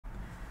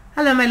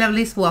Hello my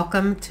lovelies,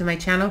 welcome to my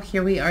channel.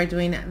 Here we are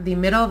doing the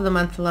middle of the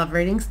month love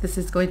readings. This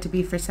is going to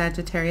be for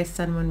Sagittarius,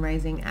 Sun, Moon,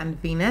 Rising, and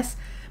Venus.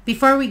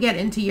 Before we get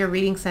into your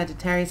reading,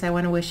 Sagittarius, I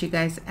want to wish you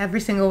guys,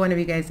 every single one of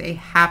you guys, a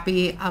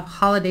happy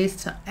holidays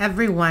to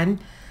everyone,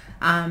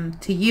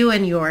 to you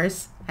and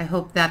yours. I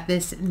hope that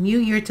this new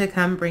year to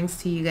come brings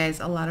to you guys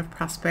a lot of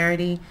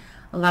prosperity,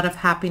 a lot of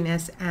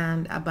happiness,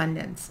 and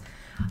abundance.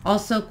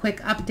 Also, quick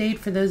update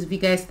for those of you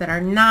guys that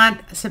are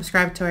not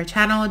subscribed to our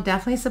channel,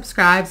 definitely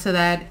subscribe so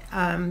that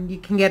you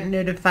can get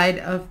notified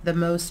of the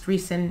most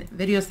recent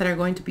videos that are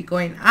going to be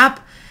going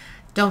up.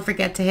 Don't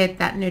forget to hit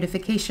that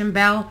notification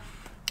bell.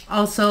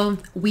 Also,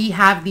 we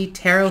have the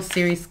tarot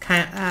series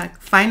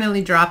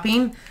finally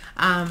dropping.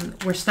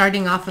 We're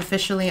starting off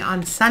officially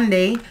on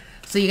Sunday,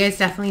 so you guys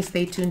definitely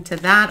stay tuned to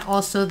that.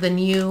 Also, the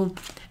new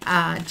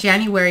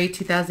January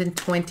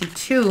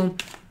 2022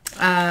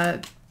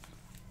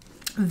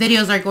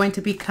 videos are going to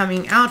be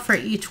coming out for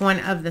each one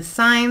of the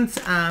signs,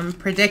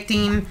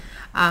 predicting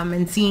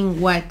and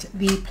seeing what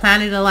the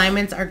planet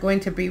alignments are going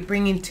to be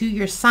bringing to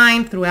your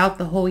sign throughout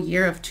the whole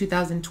year of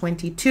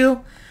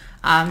 2022.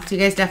 So you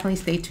guys definitely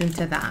stay tuned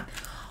to that.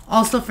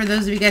 Also, for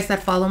those of you guys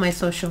that follow my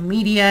social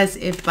medias,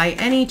 if by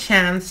any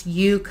chance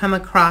you come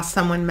across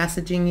someone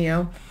messaging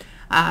you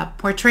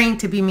portraying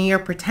to be me or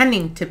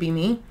pretending to be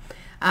me,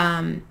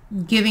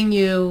 giving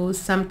you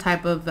some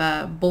type of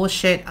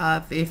bullshit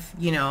of, if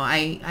you know,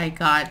 I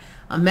got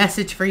a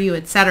message for you,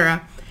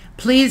 etc.,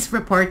 please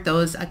report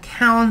those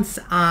accounts.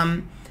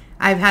 I've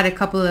had a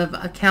couple of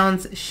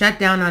accounts shut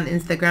down on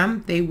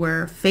Instagram. They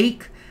were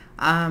fake.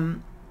 All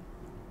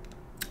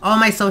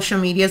my social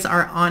medias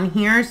are on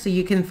here, so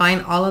you can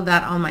find all of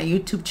that on my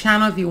YouTube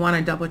channel. If you want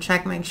to double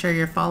check, make sure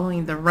you're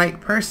following the right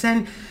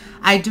person.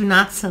 I do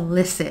not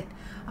solicit,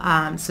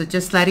 so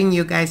just letting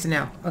you guys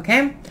know,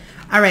 okay?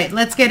 All right,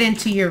 let's get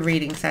into your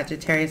reading,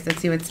 Sagittarius. Let's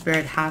see what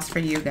Spirit has for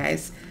you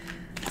guys.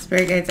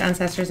 Spirit guides,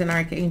 ancestors, and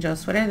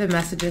archangels. What are the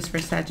messages for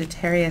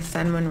Sagittarius,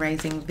 Sun, Moon,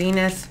 Rising,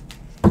 Venus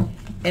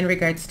in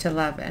regards to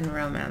love and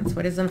romance?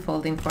 What is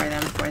unfolding for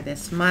them for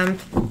this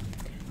month,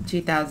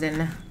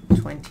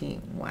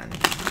 2021,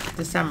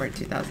 December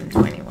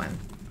 2021,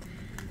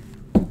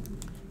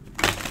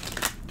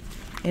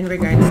 in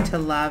regards to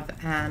love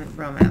and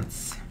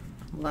romance?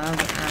 Love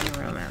and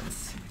romance.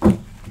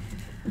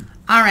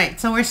 All right,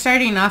 so we're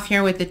starting off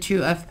here with the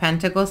Two of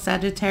Pentacles,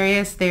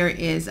 Sagittarius. There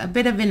is a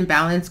bit of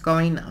imbalance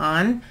going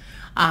on.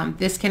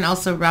 This can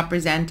also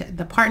represent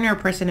the partner or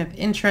person of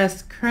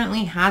interest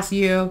currently has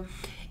you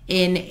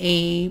in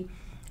a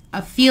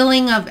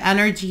feeling of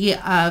energy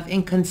of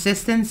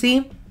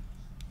inconsistency.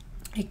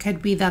 It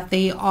could be that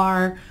they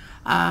are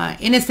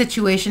in a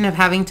situation of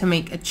having to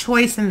make a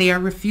choice and they are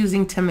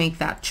refusing to make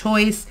that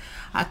choice.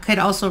 Could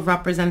also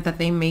represent that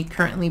they may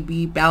currently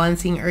be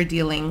balancing or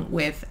dealing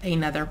with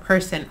another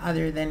person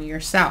other than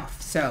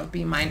yourself. So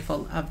be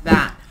mindful of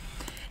that.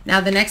 Now,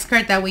 the next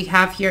card that we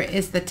have here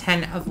is the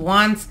Ten of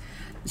Wands.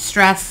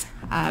 Stress,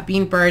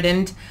 being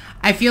burdened.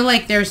 I feel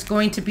like there's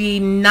going to be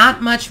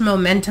not much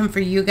momentum for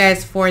you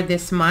guys for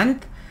this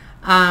month,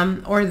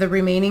 or the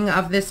remaining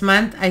of this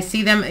month. I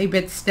see them a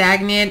bit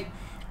stagnant.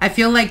 I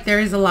feel like there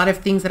is a lot of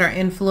things that are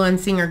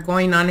influencing or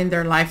going on in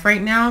their life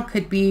right now.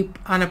 Could be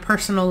on a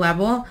personal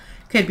level.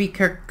 Could be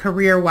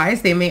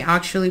career-wise. They may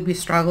actually be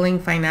struggling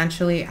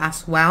financially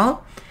as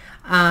well.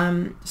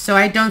 So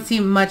I don't see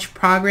much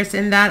progress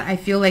in that. I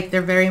feel like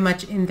they're very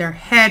much in their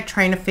head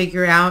trying to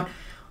figure out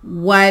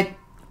what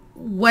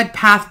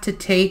path to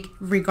take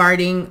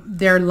regarding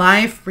their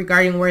life,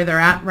 regarding where they're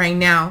at right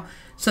now.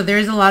 So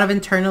there's a lot of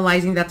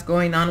internalizing that's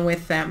going on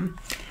with them.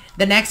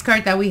 The next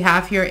card that we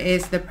have here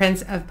is the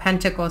Prince of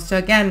Pentacles. So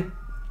again,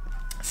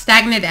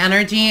 stagnant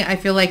energy. I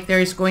feel like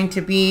there's going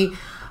to be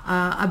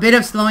a bit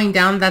of slowing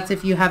down. That's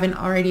if you haven't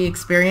already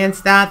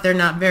experienced that. They're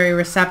not very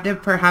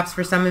receptive, perhaps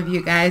for some of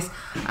you guys,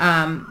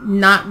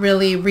 not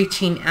really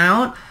reaching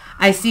out.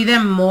 I see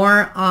them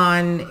more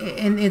on,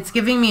 and it's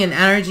giving me an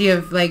energy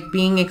of like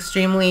being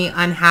extremely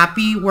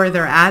unhappy where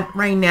they're at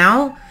right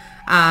now,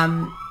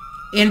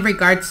 in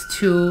regards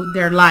to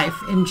their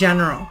life in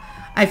general.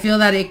 I feel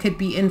that it could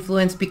be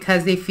influenced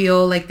because they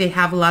feel like they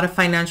have a lot of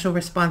financial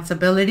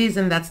responsibilities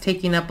and that's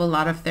taking up a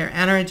lot of their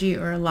energy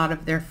or a lot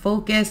of their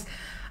focus.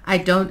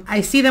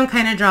 I see them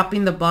kind of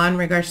dropping the ball in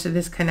regards to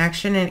this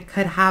connection, and it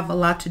could have a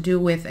lot to do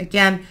with,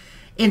 again,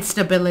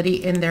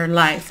 instability in their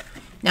life.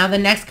 Now, the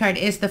next card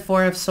is the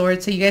Four of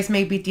Swords. So you guys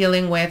may be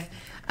dealing with,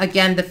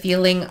 again, the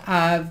feeling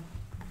of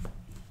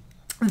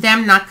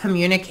them not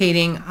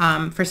communicating.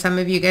 For some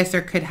of you guys,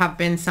 there could have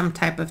been some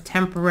type of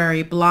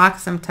temporary block,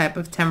 some type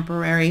of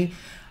temporary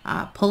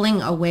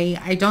pulling away.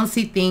 I don't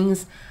see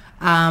things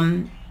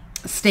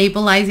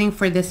stabilizing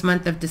for this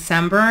month of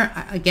December.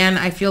 Again,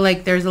 I feel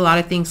like there's a lot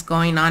of things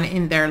going on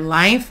in their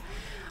life.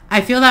 I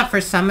feel that for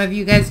some of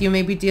you guys, you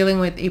may be dealing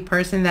with a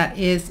person that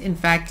is in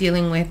fact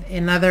dealing with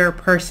another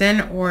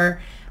person,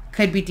 or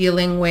could be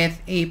dealing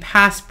with a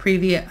past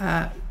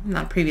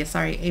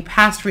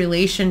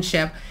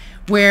relationship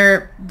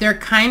where they're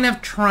kind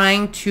of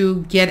trying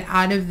to get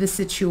out of the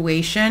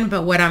situation.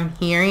 But what I'm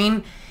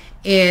hearing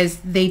is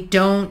they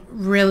don't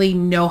really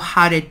know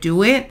how to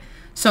do it.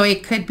 So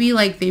it could be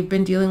like they've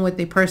been dealing with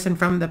a person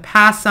from the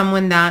past,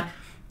 someone that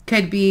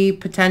could be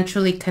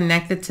potentially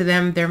connected to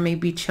them. There may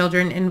be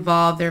children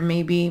involved. There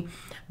may be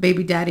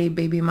baby daddy,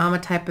 baby mama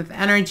type of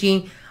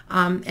energy.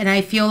 And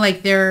I feel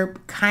like they're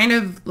kind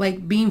of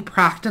like being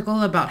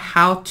practical about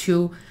how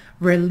to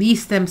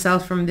release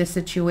themselves from this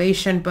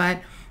situation.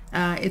 But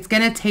it's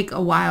going to take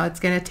a while. It's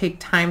going to take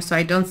time. So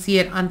I don't see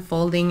it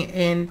unfolding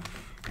in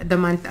the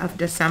month of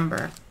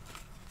December.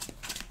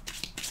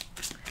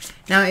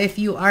 Now, if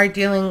you are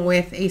dealing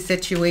with a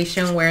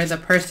situation where the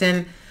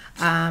person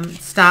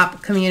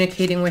stopped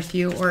communicating with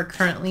you, or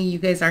currently you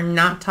guys are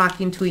not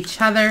talking to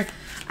each other,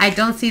 I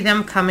don't see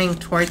them coming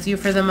towards you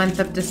for the month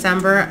of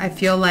December. I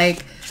feel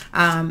like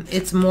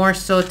it's more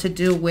so to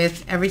do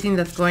with everything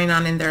that's going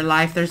on in their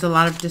life. There's a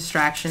lot of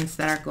distractions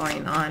that are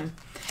going on.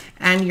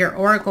 And your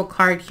oracle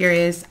card here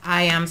is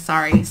I am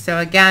sorry. So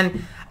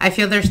again, I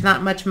feel there's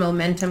not much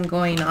momentum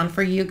going on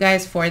for you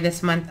guys for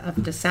this month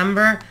of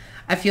December.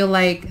 I feel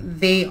like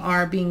they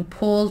are being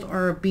pulled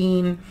or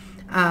being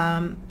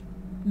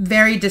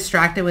very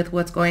distracted with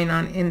what's going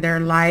on in their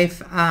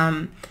life.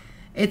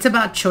 It's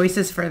about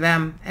choices for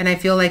them. And I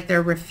feel like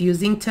they're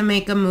refusing to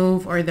make a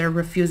move, or they're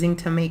refusing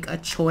to make a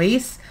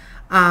choice.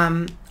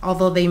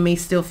 Although they may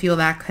still feel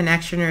that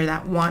connection or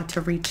that want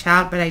to reach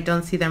out, but I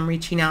don't see them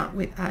reaching out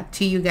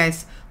to you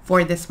guys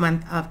for this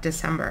month of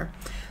December.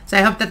 So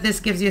I hope that this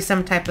gives you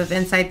some type of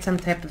insight, some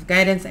type of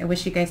guidance. I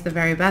wish you guys the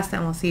very best,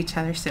 and we'll see each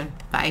other soon.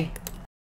 Bye.